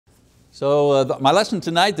So my lesson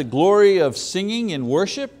tonight, the glory of singing in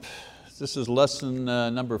worship. This is lesson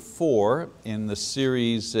number 4 in the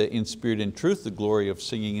series In Spirit and Truth, the glory of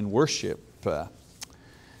singing in worship. I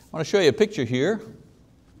want to show you a picture here.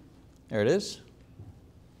 There it is.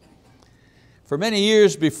 For many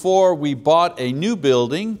years before we bought a new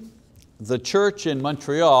building, the church in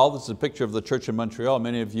Montreal, this is a picture of the church in Montreal,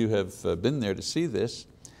 many of you have been there to see this.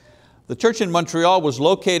 The church in Montreal was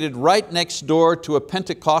located right next door to a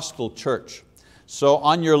Pentecostal church. So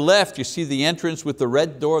on your left you see the entrance with the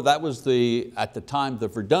red door, that was at the time the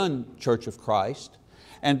Verdun Church of Christ.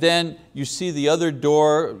 And then you see the other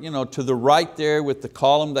door to the right there with the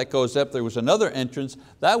column that goes up, there was another entrance,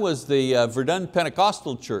 that was the Verdun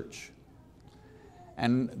Pentecostal church.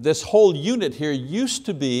 And this whole unit here used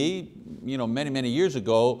to be, many years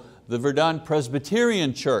ago, the Verdun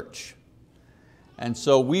Presbyterian church. And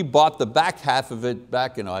so we bought the back half of it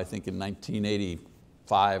back, I think in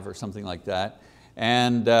 1985 or something like that.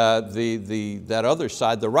 And that other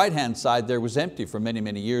side, the right-hand side there, was empty for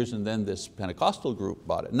many years, and then this Pentecostal group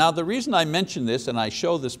bought it. Now the reason I mention this and I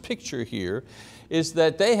show this picture here is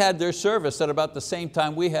that they had their service at about the same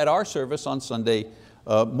time we had our service on Sunday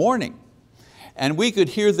morning. And we could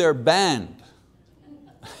hear their band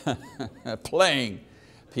playing.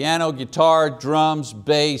 Piano, guitar, drums,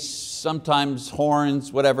 bass, sometimes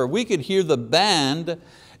horns, whatever. We could hear the band,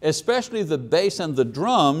 especially the bass and the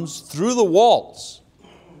drums, through the walls.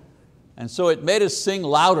 And so it made us sing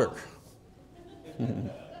louder.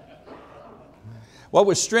 What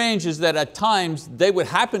was strange is that at times they would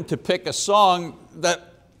happen to pick a song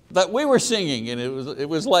that we were singing, and it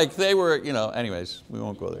was like they were, anyways, we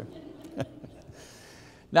won't go there.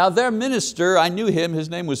 Now their minister, I knew him, his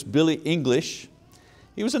name was Billy English.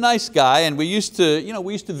 He was a nice guy, and we used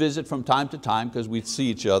to visit from time to time because we'd see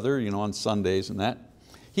each other on Sundays and that.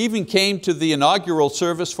 He even came to the inaugural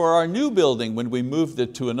service for our new building when we moved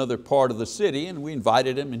it to another part of the city, and we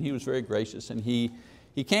invited him, and he was very gracious, and he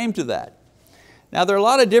came to that. Now there are a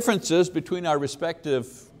lot of differences between our respective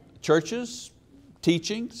churches,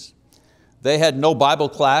 teachings. They had no Bible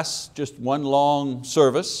class, just one long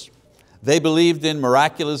service. They believed in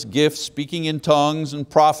miraculous gifts, speaking in tongues and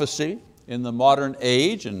prophecy in the modern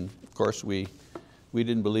age, and of course we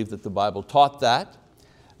didn't believe that the Bible taught that.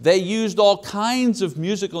 They used all kinds of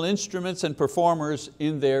musical instruments and performers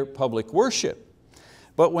in their public worship.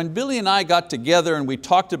 But when Billy and I got together and we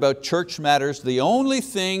talked about church matters, the only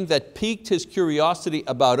thing that piqued his curiosity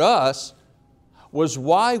about us was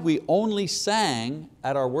why we only sang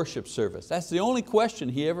at our worship service. That's the only question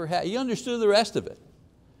he ever had. He understood the rest of it.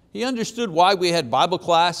 He understood why we had Bible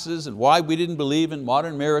classes and why we didn't believe in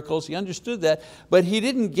modern miracles. He understood that, but he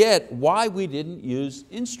didn't get why we didn't use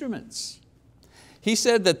instruments. He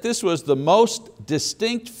said that this was the most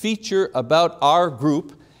distinct feature about our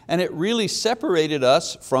group, and it really separated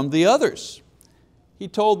us from the others. He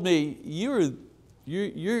told me, you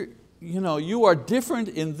are different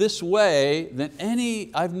in this way than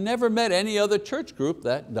I've never met any other church group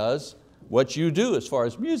that does what you do as far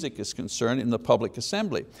as music is concerned in the public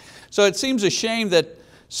assembly. So it seems a shame that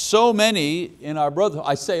so many in our brotherhood,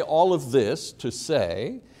 I say all of this to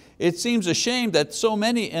say, it seems a shame that so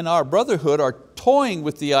many in our brotherhood are toying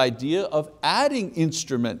with the idea of adding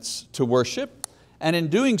instruments to worship, and in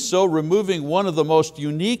doing so removing one of the most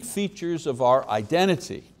unique features of our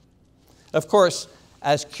identity. Of course,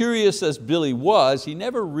 as curious as Billy was, he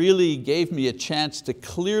never really gave me a chance to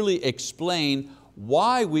clearly explain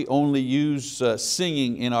why we only use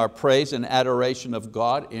singing in our praise and adoration of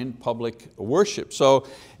God in public worship. So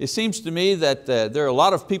it seems to me that there are a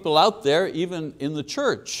lot of people out there, even in the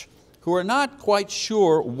church, who are not quite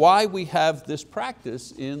sure why we have this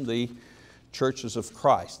practice in the churches of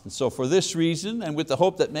Christ. And so for this reason, and with the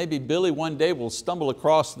hope that maybe Billy one day will stumble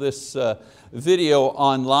across this video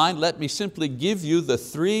online, let me simply give you the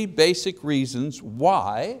 3 basic reasons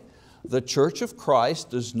why the Church of Christ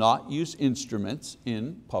does not use instruments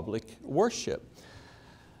in public worship.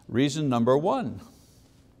 Reason number 1,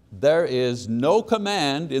 there is no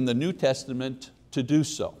command in the New Testament to do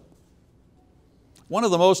so. One of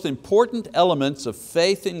the most important elements of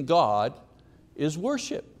faith in God is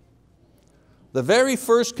worship. The very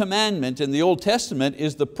first commandment in the Old Testament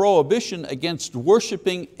is the prohibition against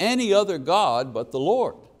worshiping any other God but the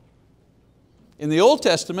Lord. In the Old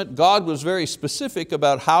Testament, God was very specific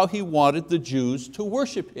about how He wanted the Jews to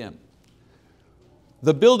worship Him.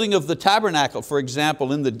 The building of the tabernacle, for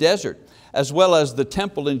example, in the desert, as well as the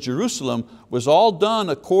temple in Jerusalem, was all done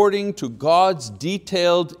according to God's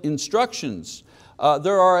detailed instructions.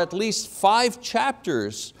 There are at least 5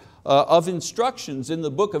 chapters of instructions in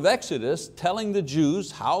the book of Exodus telling the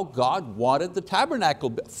Jews how God wanted the tabernacle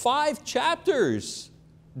built. 5 chapters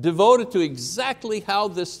devoted to exactly how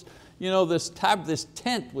this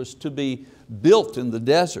tent was to be built in the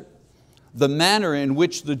desert, the manner in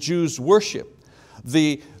which the Jews worshiped,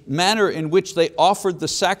 the manner in which they offered the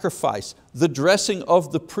sacrifice, the dressing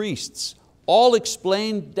of the priests, all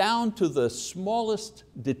explained down to the smallest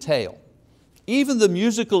detail. Even the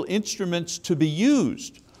musical instruments to be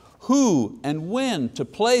used, who and when to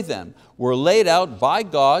play them, were laid out by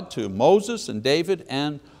God to Moses and David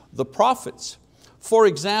and the prophets. For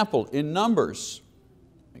example, in Numbers,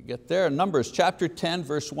 Numbers chapter 10,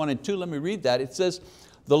 verse 1 and 2, let me read that. It says,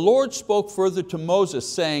 "The Lord spoke further to Moses,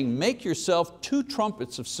 saying, make yourself 2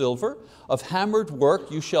 trumpets of silver, of hammered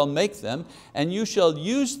work you shall make them, and you shall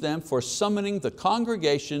use them for summoning the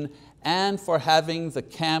congregation and for having the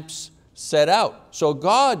camps set out." So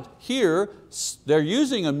God here, they're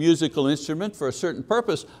using a musical instrument for a certain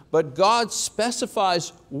purpose, but God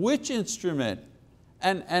specifies which instrument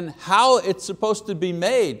and how it's supposed to be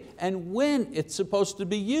made and when it's supposed to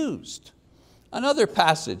be used. Another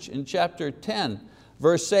passage in chapter 10,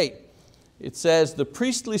 verse 8, it says, "The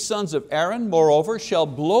priestly sons of Aaron, moreover, shall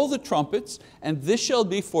blow the trumpets, and this shall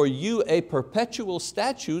be for you a perpetual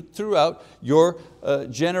statute throughout your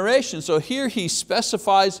generation." So here he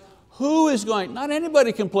specifies who is going, not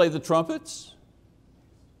anybody can play the trumpets.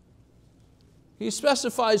 He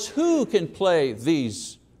specifies who can play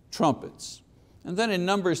these trumpets. And then in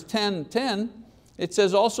Numbers 10:10, it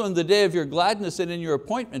says, "Also in the day of your gladness and in your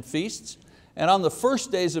appointment feasts, and on the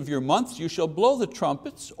first days of your months you shall blow the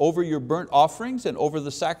trumpets over your burnt offerings and over the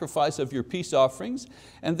sacrifice of your peace offerings,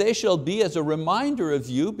 and they shall be as a reminder of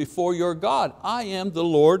you before your God. I am the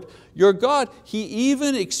Lord your God." He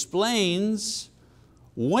even explains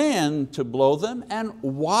when to blow them and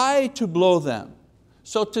why to blow them.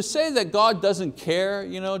 So to say that God doesn't care,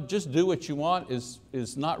 just do what you want,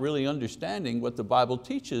 is not really understanding what the Bible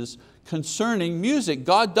teaches concerning music.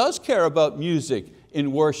 God does care about music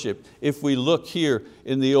in worship if we look here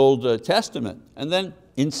in the Old Testament. And then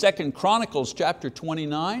in 2 Chronicles chapter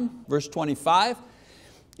 29, verse 25,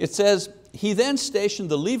 it says, "He then stationed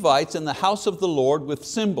the Levites in the house of the Lord with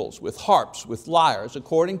cymbals, with harps, with lyres,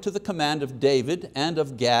 according to the command of David and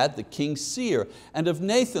of Gad the king's seer, and of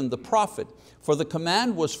Nathan the prophet. For the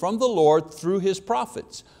command was from the Lord through his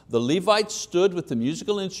prophets. The Levites stood with the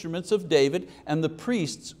musical instruments of David, and the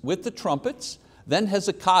priests with the trumpets. Then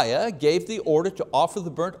Hezekiah gave the order to offer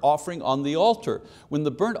the burnt offering on the altar. When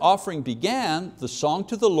the burnt offering began, the song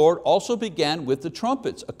to the Lord also began with the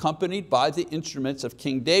trumpets, accompanied by the instruments of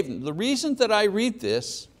King David." The reason that I read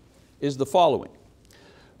this is the following.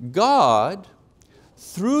 God,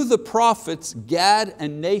 through the prophets Gad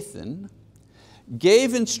and Nathan,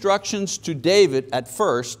 gave instructions to David at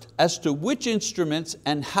first as to which instruments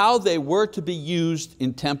and how they were to be used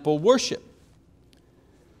in temple worship.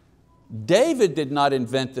 David did not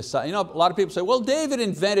invent this. A lot of people say, well, David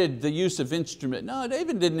invented the use of instruments. No,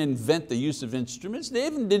 David didn't invent the use of instruments.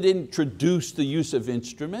 David didn't introduce the use of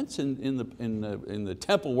instruments in the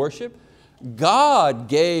temple worship. God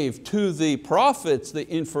gave to the prophets the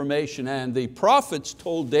information, and the prophets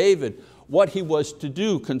told David what he was to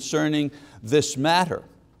do concerning this matter.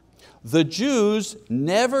 The Jews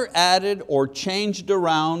never added or changed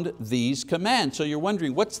around these commands. So you're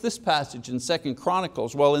wondering, what's this passage in 2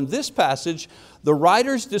 Chronicles? Well, in this passage, the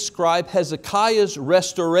writers describe Hezekiah's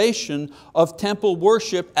restoration of temple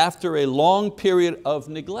worship after a long period of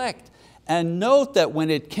neglect. And note that when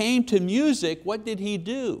it came to music, what did he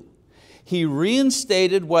do? He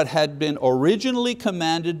reinstated what had been originally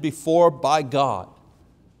commanded before by God.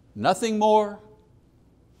 Nothing more,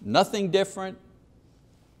 nothing different,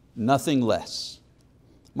 nothing less.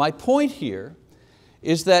 My point here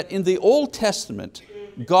is that in the Old Testament,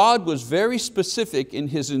 God was very specific in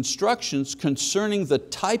His instructions concerning the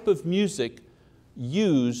type of music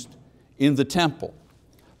used in the temple.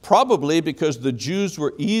 Probably because the Jews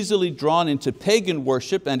were easily drawn into pagan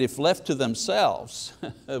worship, and if left to themselves,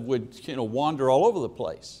 would wander all over the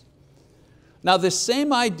place. Now this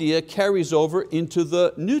same idea carries over into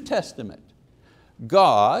the New Testament.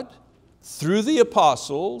 God, through the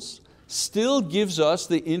apostles, still gives us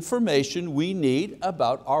the information we need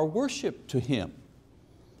about our worship to Him.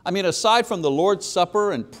 Aside from the Lord's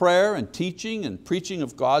Supper and prayer and teaching and preaching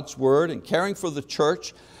of God's word and caring for the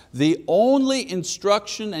church, the only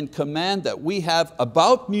instruction and command that we have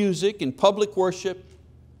about music in public worship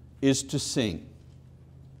is to sing.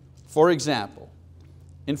 For example,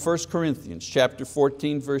 in 1 Corinthians chapter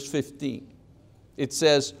 14, verse 15, it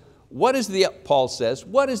says, Paul says,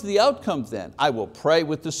 what is the outcome then? I will pray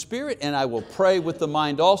with the Spirit and I will pray with the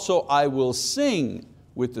mind also. I will sing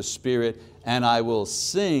with the Spirit and I will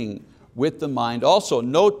sing with the mind also.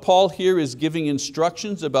 Note Paul here is giving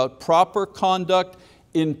instructions about proper conduct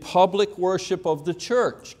in public worship of the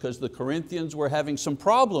church, because the Corinthians were having some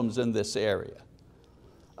problems in this area.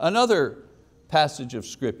 Another passage of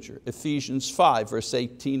scripture, Ephesians 5, verse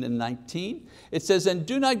 18 and 19. It says, and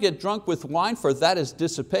do not get drunk with wine, for that is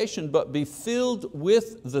dissipation, but be filled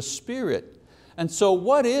with the Spirit. And so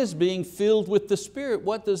what is being filled with the Spirit?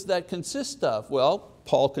 What does that consist of? Well,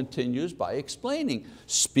 Paul continues by explaining,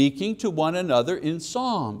 speaking to one another in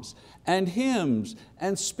psalms and hymns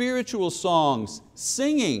and spiritual songs,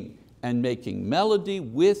 singing and making melody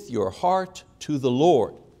with your heart to the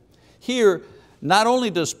Lord. Here, not only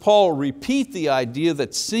does Paul repeat the idea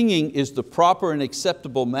that singing is the proper and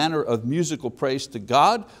acceptable manner of musical praise to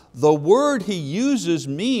God, the word he uses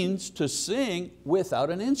means to sing without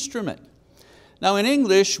an instrument. Now in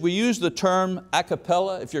English, we use the term a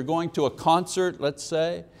cappella. If you're going to a concert, let's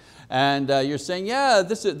say, and you're saying, yeah,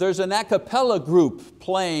 there's an a cappella group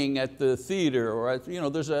playing at the theater, or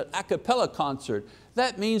there's an a cappella concert.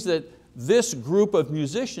 That means that this group of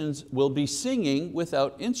musicians will be singing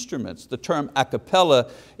without instruments. The term a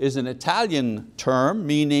cappella is an Italian term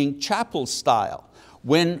meaning chapel style.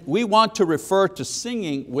 When we want to refer to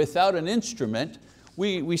singing without an instrument,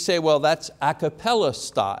 we say, well, that's a cappella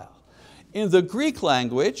style. In the Greek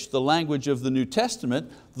language, the language of the New Testament,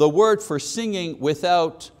 the word for singing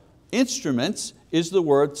without instruments is the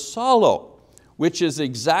word solo, which is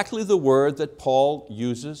exactly the word that Paul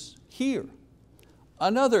uses here.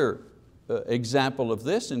 Another example of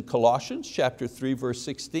this in Colossians chapter 3, verse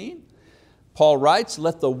 16, Paul writes,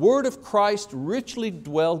 let the word of Christ richly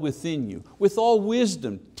dwell within you, with all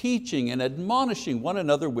wisdom, teaching and admonishing one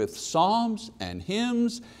another with psalms and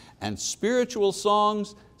hymns and spiritual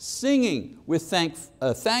songs, singing with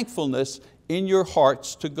thankfulness in your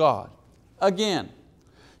hearts to God. Again,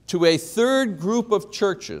 to a third group of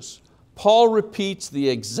churches, Paul repeats the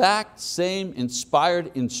exact same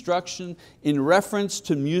inspired instruction in reference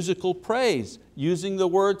to musical praise, using the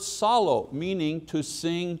word solo, meaning to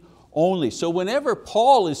sing only. So whenever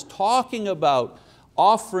Paul is talking about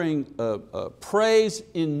offering praise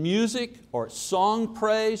in music or song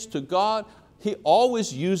praise to God, he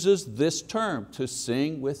always uses this term, to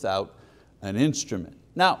sing without an instrument.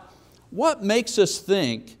 Now, what makes us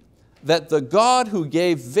think that the God who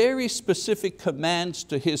gave very specific commands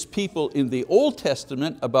to His people in the Old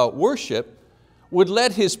Testament about worship would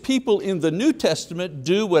let His people in the New Testament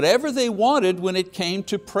do whatever they wanted when it came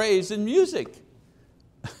to praise and music?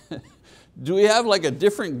 Do we have like a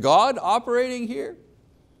different God operating here?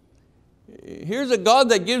 Here's a God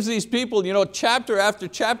that gives these people chapter after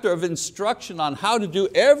chapter of instruction on how to do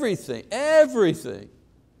everything, everything.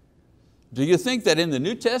 Do you think that in the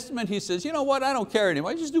New Testament He says, you know what, I don't care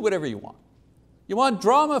anymore, just do whatever you want. You want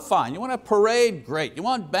drama, fine. You want a parade, great. You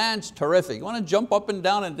want bands, terrific. You want to jump up and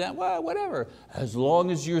down and dance, well, whatever, as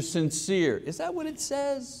long as you're sincere. Is that what it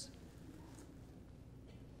says?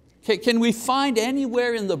 Can we find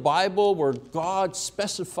anywhere in the Bible where God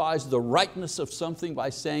specifies the rightness of something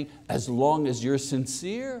by saying, as long as you're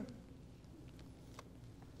sincere?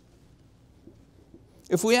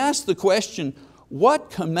 If we ask the question,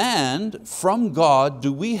 what command from God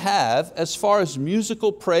do we have as far as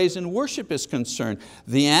musical praise and worship is concerned?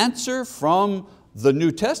 The answer from the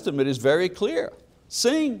New Testament is very clear.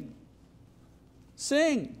 Sing.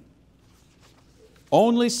 Sing.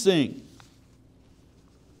 Only sing.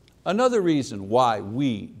 Another reason why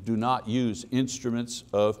we do not use instruments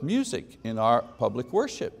of music in our public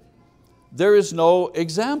worship. There is no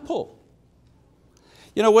example.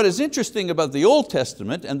 What is interesting about the Old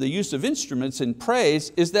Testament and the use of instruments in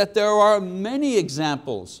praise is that there are many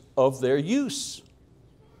examples of their use.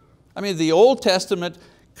 The Old Testament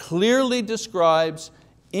clearly describes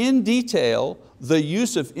in detail the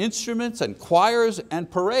use of instruments and choirs and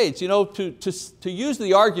parades. To use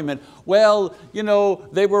the argument, well,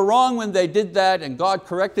 they were wrong when they did that and God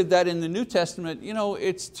corrected that in the New Testament,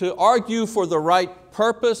 it's to argue for the right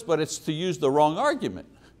purpose, but it's to use the wrong argument.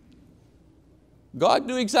 God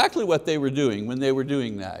knew exactly what they were doing when they were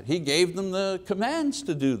doing that. He gave them the commands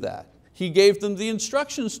to do that. He gave them the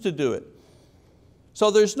instructions to do it.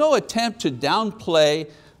 So there's no attempt to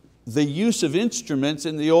downplay the use of instruments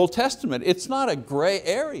in the Old Testament. It's not a gray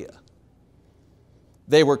area.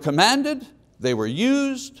 They were commanded, they were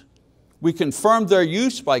used. We confirmed their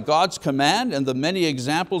use by God's command and the many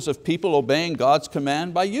examples of people obeying God's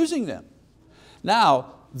command by using them.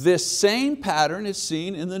 Now, this same pattern is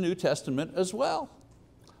seen in the New Testament as well.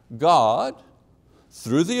 God,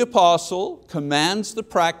 through the apostle, commands the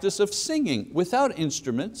practice of singing without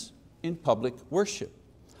instruments in public worship.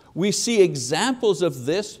 We see examples of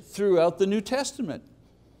this throughout the New Testament.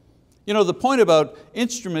 The point about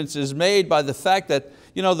instruments is made by the fact that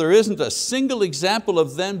there isn't a single example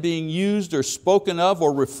of them being used or spoken of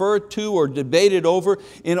or referred to or debated over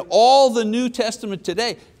in all the New Testament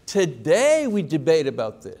today. Today we debate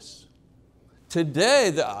about this.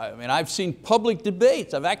 Today, I've seen public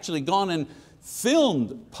debates. I've actually gone and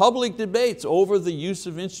filmed public debates over the use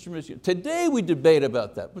of instruments. Today we debate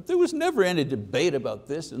about that, but there was never any debate about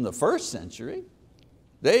this in the first century.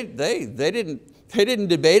 They didn't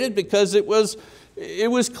debate it because it was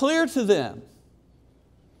clear to them.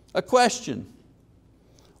 A question: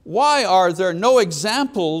 why are there no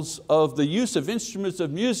examples of the use of instruments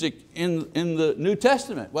of music in the New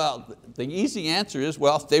Testament? Well, the easy answer is,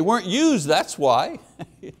 well, they weren't used, that's why.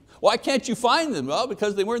 Why can't you find them? Well,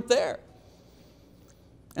 because they weren't there.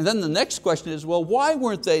 And then the next question is, well, why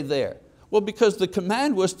weren't they there? Well, because the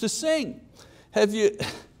command was to sing. Have you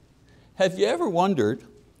ever wondered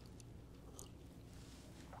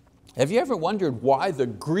why the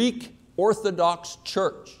Greek Orthodox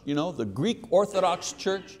Church, the Greek Orthodox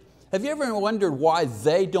Church, have you ever wondered why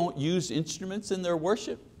they don't use instruments in their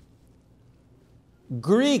worship?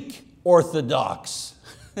 Greek Orthodox.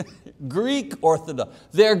 Greek Orthodox.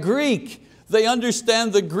 They're Greek. They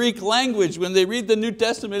understand the Greek language. When they read the New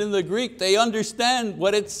Testament in the Greek, they understand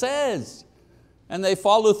what it says. And they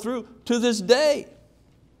follow through to this day.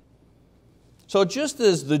 So just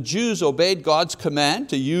as the Jews obeyed God's command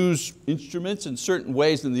to use instruments in certain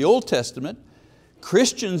ways in the Old Testament,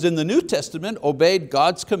 Christians in the New Testament obeyed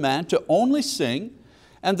God's command to only sing,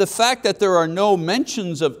 and the fact that there are no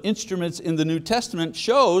mentions of instruments in the New Testament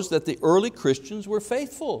shows that the early Christians were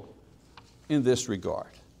faithful in this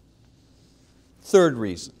regard. Third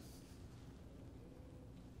reason,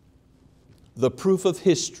 the proof of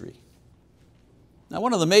history. Now,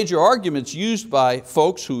 one of the major arguments used by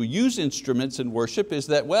folks who use instruments in worship is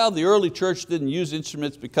that, well, the early church didn't use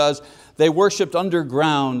instruments because they worshiped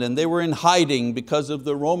underground and they were in hiding because of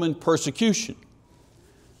the Roman persecution.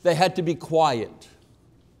 They had to be quiet.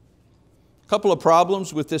 A couple of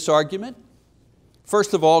problems with this argument.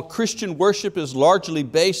 First of all, Christian worship is largely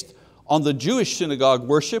based on the Jewish synagogue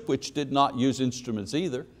worship, which did not use instruments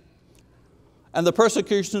either. And the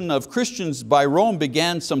persecution of Christians by Rome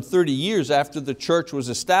began some 30 years after the church was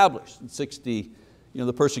established. In 60,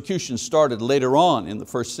 the persecution started later on in the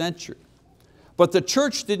first century. But the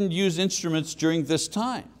church didn't use instruments during this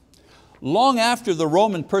time. Long after the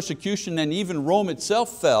Roman persecution and even Rome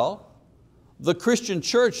itself fell, the Christian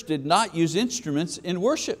church did not use instruments in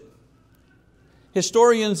worship.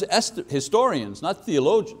 Historians, not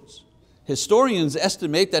theologians, historians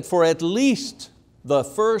estimate that for at least the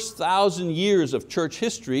first 1,000 years of church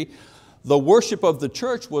history, the worship of the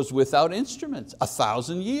church was without instruments,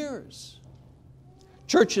 1,000 years.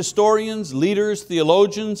 Church historians, leaders,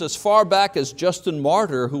 theologians, as far back as Justin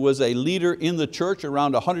Martyr, who was a leader in the church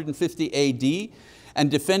around 150 AD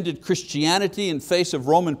and defended Christianity in face of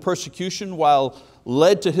Roman persecution while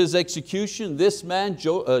led to his execution, this man,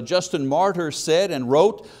 Justin Martyr, said and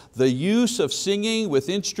wrote, "The use of singing with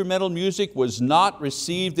instrumental music was not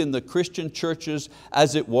received in the Christian churches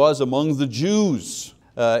as it was among the Jews."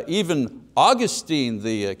 Even Augustine,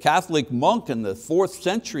 the Catholic monk in the 4th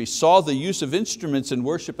century, saw the use of instruments in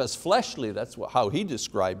worship as fleshly. That's how he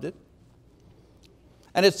described it.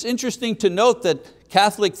 And it's interesting to note that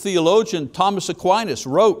Catholic theologian Thomas Aquinas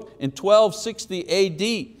wrote in 1260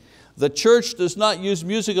 AD, "The church does not use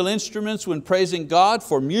musical instruments when praising God,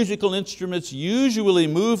 for musical instruments usually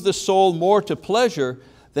move the soul more to pleasure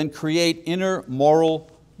than create inner moral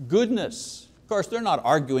goodness." Of course, they're not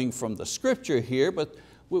arguing from the scripture here, but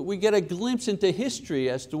we get a glimpse into history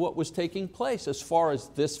as to what was taking place as far as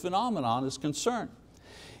this phenomenon is concerned.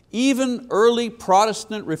 Even early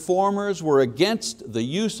Protestant reformers were against the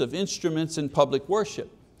use of instruments in public worship.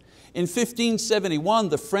 In 1571,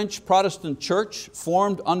 the French Protestant church,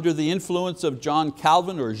 formed under the influence of John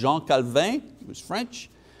Calvin, or Jean Calvin, he was French,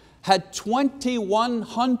 had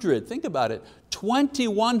 2,100, think about it,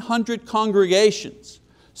 2,100 congregations,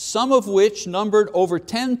 some of which numbered over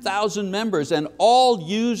 10,000 members, and all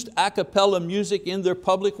used a cappella music in their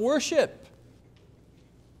public worship.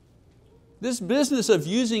 This business of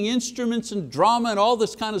using instruments and drama and all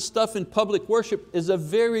this kind of stuff in public worship is a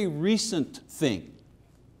very recent thing.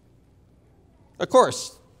 Of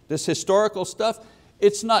course, this historical stuff,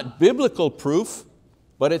 it's not biblical proof,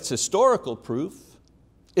 but it's historical proof.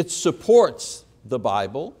 It supports the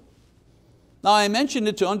Bible. Now I mention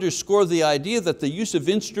it to underscore the idea that the use of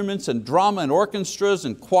instruments and drama and orchestras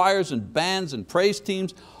and choirs and bands and praise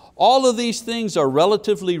teams, all of these things are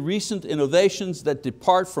relatively recent innovations that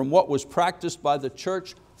depart from what was practiced by the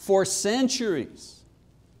church for centuries.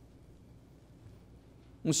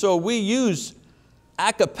 And so we use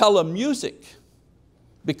a cappella music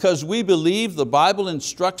because we believe the Bible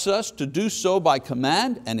instructs us to do so by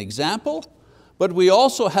command and example, but we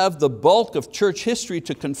also have the bulk of church history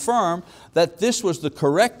to confirm that this was the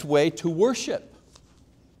correct way to worship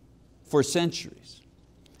for centuries.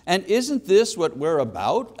 And isn't this what we're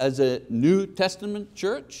about as a New Testament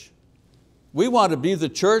church? We want to be the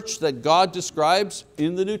church that God describes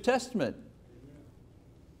in the New Testament.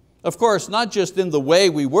 Of course, not just in the way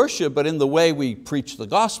we worship, but in the way we preach the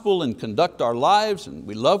gospel and conduct our lives, and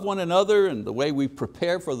we love one another, and the way we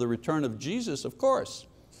prepare for the return of Jesus, of course.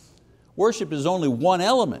 Worship is only one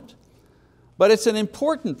element, but it's an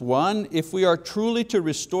important one if we are truly to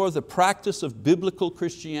restore the practice of biblical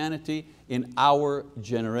Christianity in our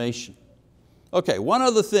generation. Okay, one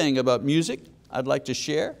other thing about music I'd like to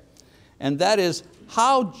share, and that is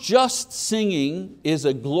how just singing is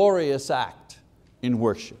a glorious act in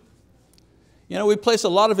worship. You know, we place a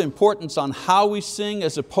lot of importance on how we sing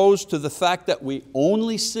as opposed to the fact that we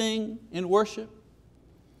only sing in worship.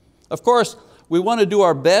 Of course, we want to do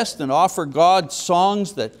our best and offer God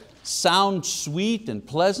songs that sound sweet and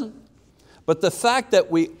pleasant, but the fact that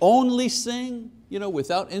we only sing,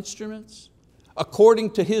 without instruments,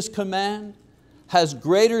 according to His command, has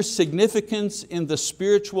greater significance in the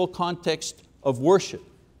spiritual context of worship.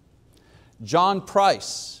 John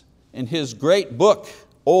Price, in his great book,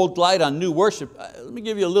 Old Light on New Worship, let me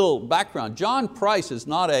give you a little background. John Price is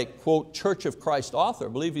not a, quote, Church of Christ author. I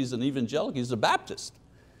believe he's an evangelical, he's a Baptist.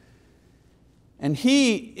 And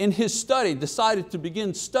he, in his study, decided to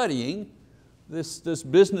begin studying this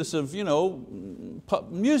business of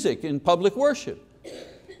music in public worship.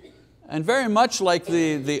 And very much like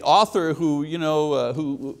the author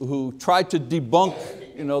who tried to debunk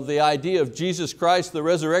the idea of Jesus Christ, the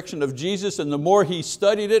resurrection of Jesus, and the more he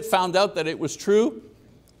studied it, found out that it was true.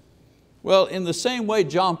 Well, in the same way,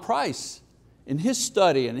 John Price, in his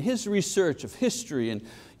study and his research of history and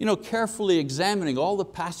carefully examining all the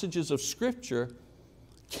passages of Scripture,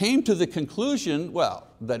 came to the conclusion,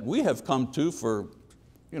 that we have come to for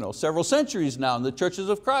several centuries now in the churches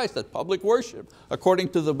of Christ, that public worship, according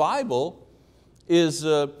to the Bible, is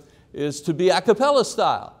to be a cappella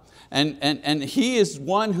style. And he is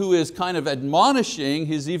one who is kind of admonishing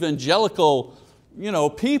his evangelical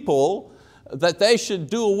people that they should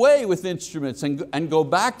do away with instruments and go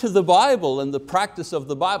back to the Bible and the practice of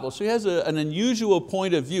the Bible. So he has an unusual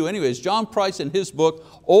point of view. Anyways, John Price in his book,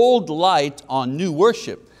 Old Light on New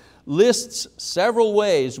Worship, lists several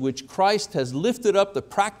ways which Christ has lifted up the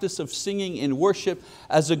practice of singing in worship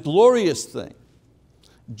as a glorious thing.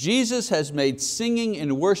 Jesus has made singing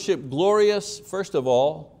in worship glorious, first of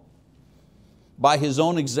all, by His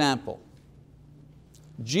own example.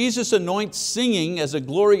 Jesus anoints singing as a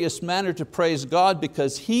glorious manner to praise God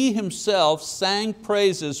because He Himself sang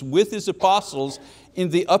praises with His apostles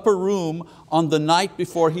in the upper room on the night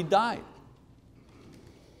before He died.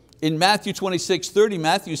 In Matthew 26:30,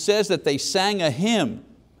 Matthew says that they sang a hymn,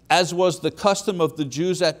 as was the custom of the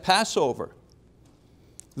Jews at Passover.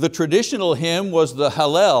 The traditional hymn was the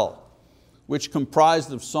Hallel, which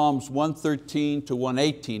comprised of Psalms 113 to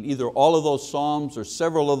 118, either all of those Psalms or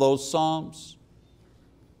several of those Psalms.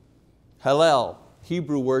 Hallel,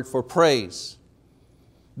 Hebrew word for praise.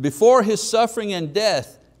 Before His suffering and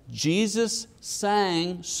death, Jesus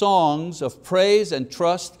sang songs of praise and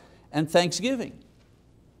trust and thanksgiving.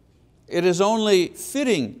 It is only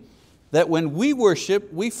fitting that when we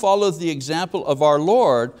worship, we follow the example of our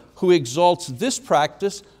Lord, who exalts this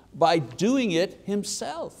practice by doing it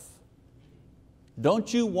Himself.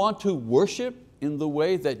 Don't you want to worship in the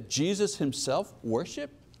way that Jesus Himself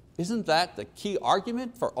worshiped? Isn't that the key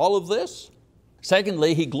argument for all of this?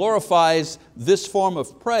 Secondly, He glorifies this form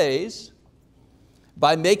of praise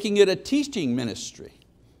by making it a teaching ministry.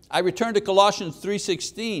 I return to Colossians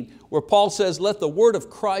 3:16, where Paul says, "Let the word of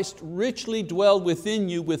Christ richly dwell within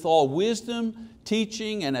you with all wisdom,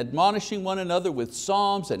 teaching and admonishing one another with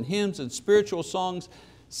psalms and hymns and spiritual songs,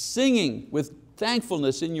 singing with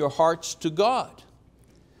thankfulness in your hearts to God."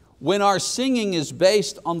 When our singing is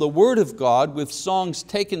based on the Word of God with songs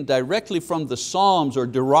taken directly from the Psalms or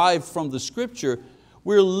derived from the Scripture,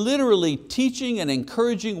 we're literally teaching and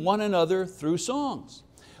encouraging one another through songs.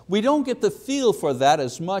 We don't get the feel for that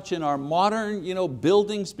as much in our modern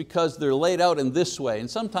buildings because they're laid out in this way, and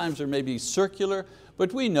sometimes they're maybe circular,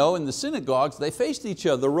 but we know in the synagogues they faced each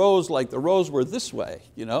other. The rows were this way,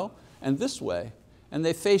 and this way, and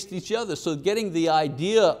they faced each other. So getting the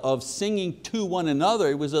idea of singing to one another,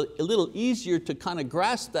 it was a little easier to kind of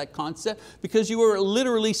grasp that concept because you were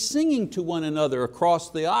literally singing to one another across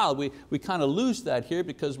the aisle. We kind of lose that here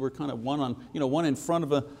because we're kind of one in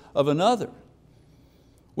front of another.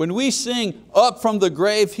 When we sing, "Up from the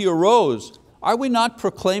grave He arose," are we not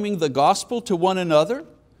proclaiming the gospel to one another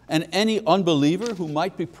and any unbeliever who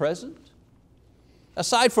might be present?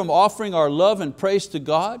 Aside from offering our love and praise to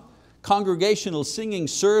God, congregational singing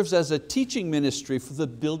serves as a teaching ministry for the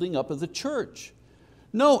building up of the church.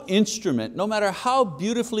 No instrument, no matter how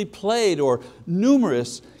beautifully played or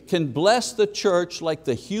numerous, can bless the church like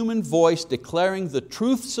the human voice declaring the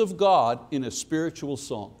truths of God in a spiritual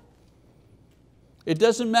song. It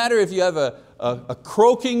doesn't matter if you have a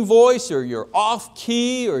croaking voice or you're off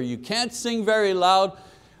key or you can't sing very loud.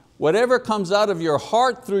 Whatever comes out of your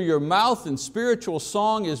heart through your mouth in spiritual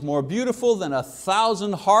song is more beautiful than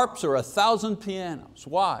 1,000 harps or 1,000 pianos.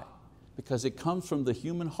 Why? Because it comes from the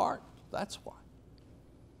human heart. That's why.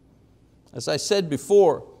 As I said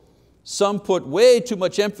before, some put way too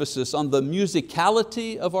much emphasis on the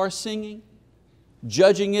musicality of our singing,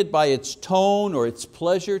 judging it by its tone or its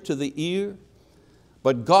pleasure to the ear.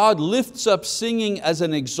 But God lifts up singing as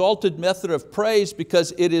an exalted method of praise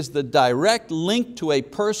because it is the direct link to a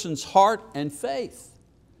person's heart and faith.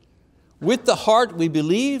 With the heart we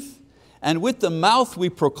believe, and with the mouth we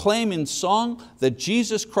proclaim in song that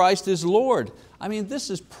Jesus Christ is Lord. I mean, this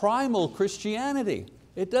is primal Christianity.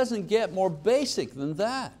 It doesn't get more basic than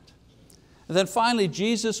that. And then finally,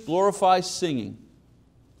 Jesus glorifies singing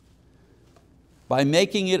by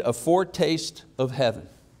making it a foretaste of heaven.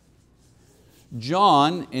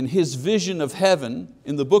 John, in his vision of heaven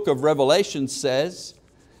in the book of Revelation says,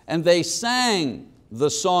 "And they sang the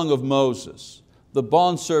song of Moses, the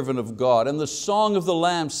bondservant of God, and the song of the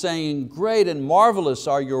Lamb, saying, Great and marvelous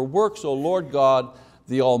are your works, O Lord God,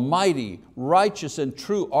 the Almighty. Righteous and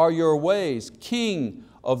true are your ways, King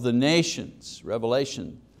of the nations."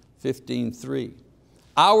 Revelation 15:3.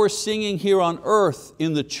 Our singing here on earth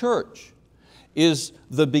in the church is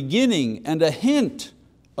the beginning and a hint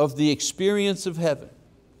of the experience of heaven.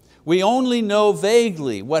 We only know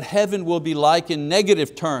vaguely what heaven will be like in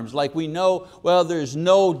negative terms, like we know, well, there's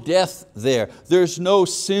no death there, there's no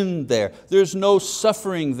sin there, there's no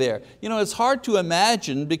suffering there. It's hard to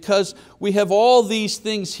imagine because we have all these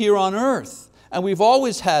things here on earth and we've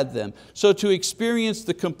always had them. So to experience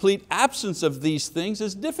the complete absence of these things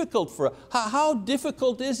is difficult for us. How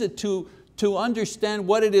difficult is it to understand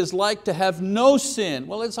what it is like to have no sin?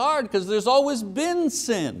 Well, it's hard because there's always been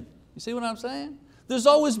sin. You see what I'm saying? There's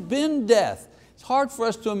always been death. It's hard for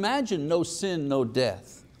us to imagine no sin, no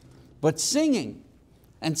death. But singing,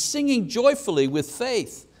 and singing joyfully with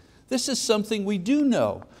faith, this is something we do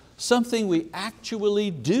know, something we actually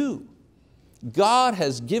do. God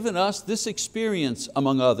has given us this experience,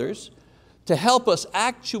 among others, to help us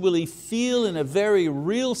actually feel in a very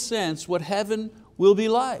real sense what heaven will be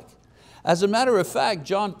like. As a matter of fact,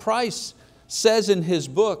 John Price says in his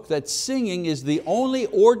book that singing is the only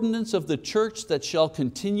ordinance of the church that shall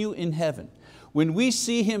continue in heaven. When we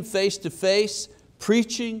see Him face to face,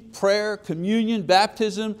 preaching, prayer, communion,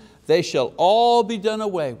 baptism, they shall all be done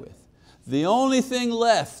away with. The only thing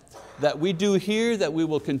left that we do here that we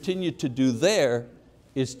will continue to do there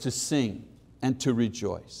is to sing and to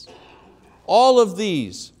rejoice. All of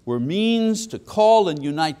these were means to call and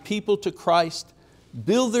unite people to Christ,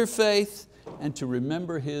 build their faith, and to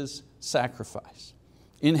remember His sacrifice.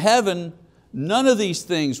 In heaven, none of these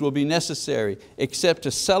things will be necessary except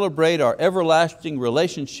to celebrate our everlasting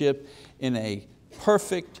relationship in a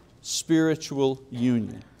perfect spiritual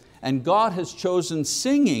union. And God has chosen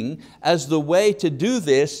singing as the way to do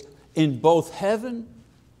this in both heaven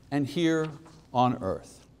and here on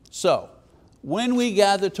earth. So, when we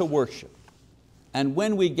gather to worship, and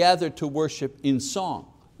when we gather to worship in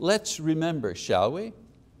song, let's remember, shall we,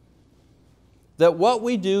 that what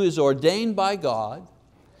we do is ordained by God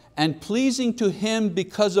and pleasing to Him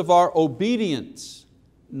because of our obedience,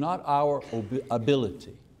 not our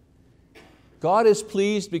ability. God is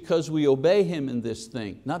pleased because we obey Him in this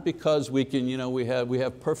thing, not because we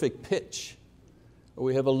have perfect pitch, or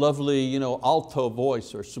we have a lovely alto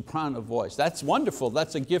voice or soprano voice. That's wonderful,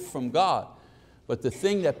 that's a gift from God. But the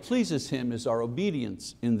thing that pleases Him is our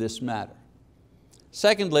obedience in this matter.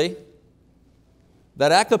 Secondly,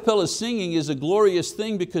 that a cappella singing is a glorious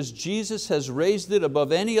thing because Jesus has raised it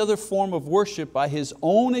above any other form of worship by His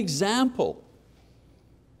own example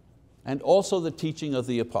and also the teaching of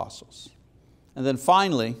the apostles. And then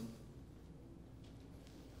finally,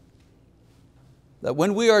 that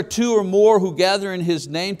when we are two or more who gather in His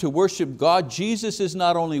name to worship God, Jesus is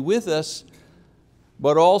not only with us,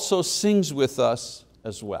 but also sings with us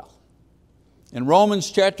as well. In Romans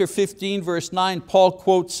chapter 15, verse 9, Paul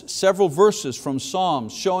quotes several verses from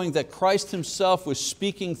Psalms showing that Christ Himself was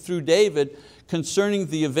speaking through David concerning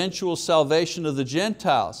the eventual salvation of the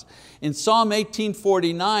Gentiles. In Psalm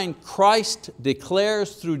 18:49, Christ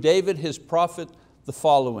declares through David his prophet the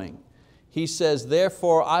following. He says,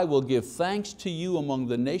 "Therefore I will give thanks to you among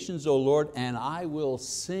the nations, O Lord, and I will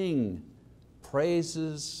sing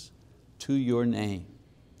praises to your name."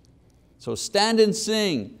 So stand and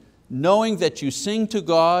sing, knowing that you sing to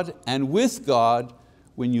God and with God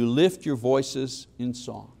when you lift your voices in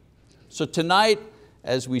song. So tonight,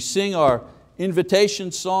 as we sing our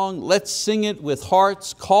invitation song, let's sing it with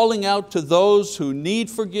hearts calling out to those who need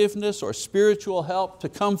forgiveness or spiritual help to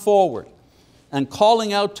come forward, and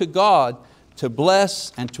calling out to God to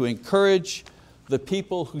bless and to encourage the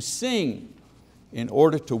people who sing in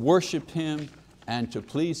order to worship Him and to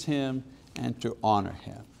please Him and to honor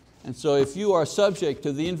Him. And so if you are subject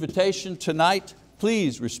to the invitation tonight,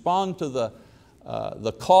 please respond to the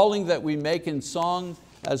calling that we make in song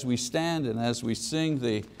as we stand and as we sing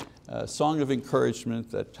the song of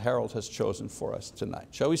encouragement that Harold has chosen for us tonight.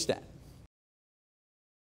 Shall we stand?